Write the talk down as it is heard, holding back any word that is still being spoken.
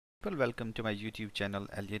Well, welcome to my YouTube channel,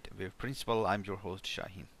 Elliott with Principal. I'm your host,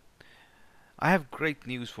 Shaheen. I have great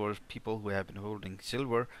news for people who have been holding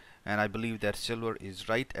silver, and I believe that silver is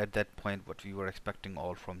right at that point what we were expecting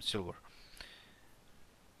all from silver.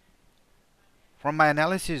 From my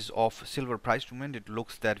analysis of silver price movement, it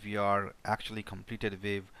looks that we are actually completed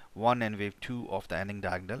wave 1 and wave 2 of the ending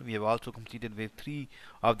diagonal. We have also completed wave 3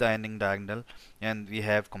 of the ending diagonal, and we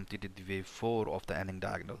have completed the wave 4 of the ending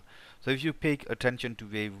diagonal. So if you pay attention to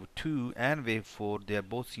wave 2 and wave 4, they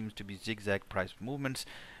both seems to be zigzag price movements,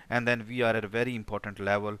 and then we are at a very important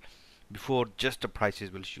level before just the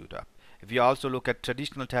prices will shoot up. If you also look at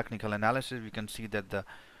traditional technical analysis, we can see that the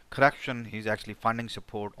correction is actually finding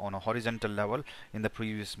support on a horizontal level in the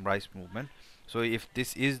previous price movement. So if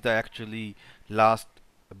this is the actually last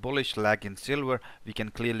bullish leg in silver, we can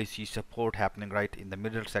clearly see support happening right in the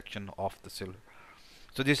middle section of the silver.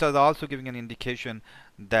 So this is also giving an indication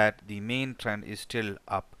that the main trend is still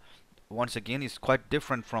up. Once again, it's quite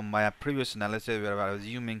different from my previous analysis where I was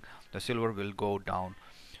assuming the silver will go down.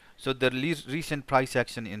 So the recent price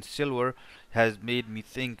action in silver has made me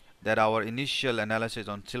think that our initial analysis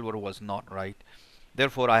on silver was not right.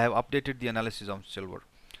 Therefore, I have updated the analysis on silver.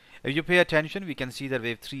 If you pay attention, we can see that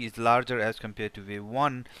wave 3 is larger as compared to wave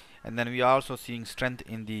 1, and then we are also seeing strength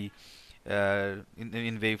in the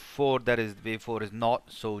in wave 4. That is, wave 4 is not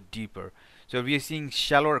so deeper. So we are seeing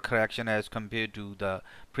shallower correction as compared to the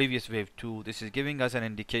previous wave 2. This is giving us an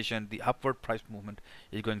indication the upward price movement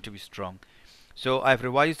is going to be strong. So I've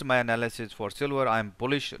revised my analysis for silver. I'm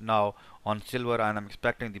bullish now on silver, and I'm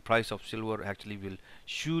expecting the price of silver actually will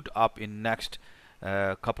shoot up in next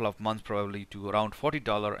couple of months, probably to around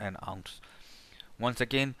 $40 an ounce. Once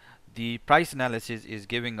again, the price analysis is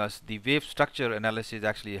giving us the wave structure analysis,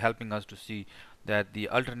 actually helping us to see that the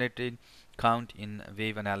alternating count in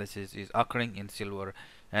wave analysis is occurring in silver,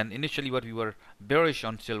 and initially what we were bearish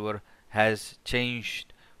on silver has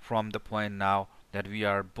changed from the point now that we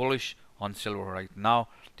are bullish on silver right now.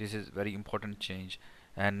 This is very important change,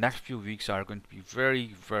 and next few weeks are going to be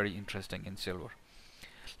very interesting in silver.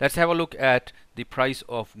 Let's have a look at the price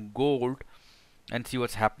of gold and see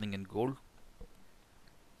what's happening in gold.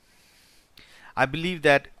 I believe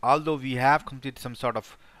that although we have completed some sort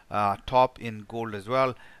of top in gold as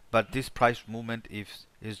well, but this price movement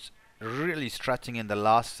is really stretching in the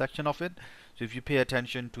last section of it. So if you pay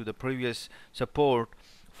attention to the previous support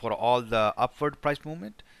for all the upward price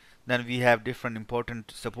movement, then we have different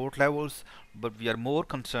important support levels, but we are more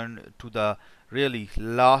concerned to the really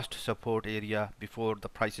last support area before the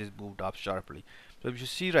prices moved up sharply. So if you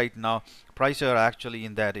see right now, prices are actually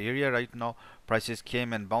in that area right now. Prices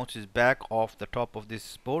came and bounces back off the top of this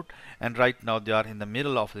support, and right now they are in the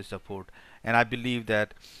middle of the support. And I believe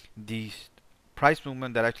that the price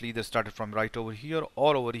movement that actually either started from right over here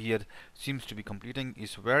or over here seems to be completing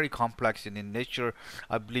is very complex in nature.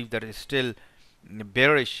 I believe that is still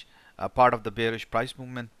bearish, part of the bearish price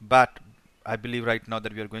movement, but I believe right now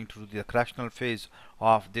that we are going through the correctional phase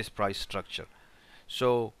of this price structure.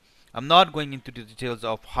 So I'm not going into the details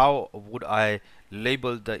of how would I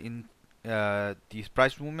label these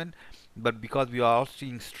price movement, but because we are also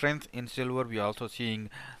seeing strength in silver, we are also seeing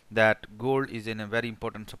that gold is in a very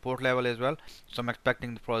important support level as well. So I'm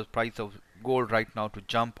expecting the price of gold right now to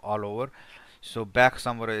jump all over, so back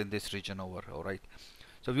somewhere in this region over. All right,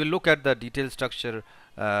 so we'll look at the detailed structure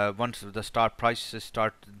once the start prices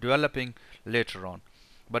start developing later on.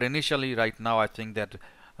 But initially right now I think that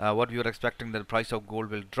what we are expecting, that the price of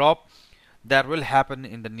gold will drop. That will happen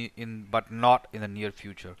in the but not in the near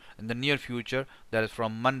future. In the near future, that is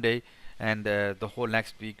from Monday, and the whole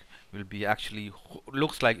next week will be actually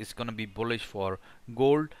looks like it's going to be bullish for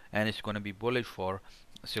gold, and it's going to be bullish for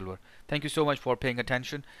silver. Thank you so much for paying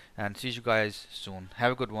attention, and see you guys soon.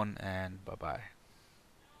 Have a good one, and bye bye.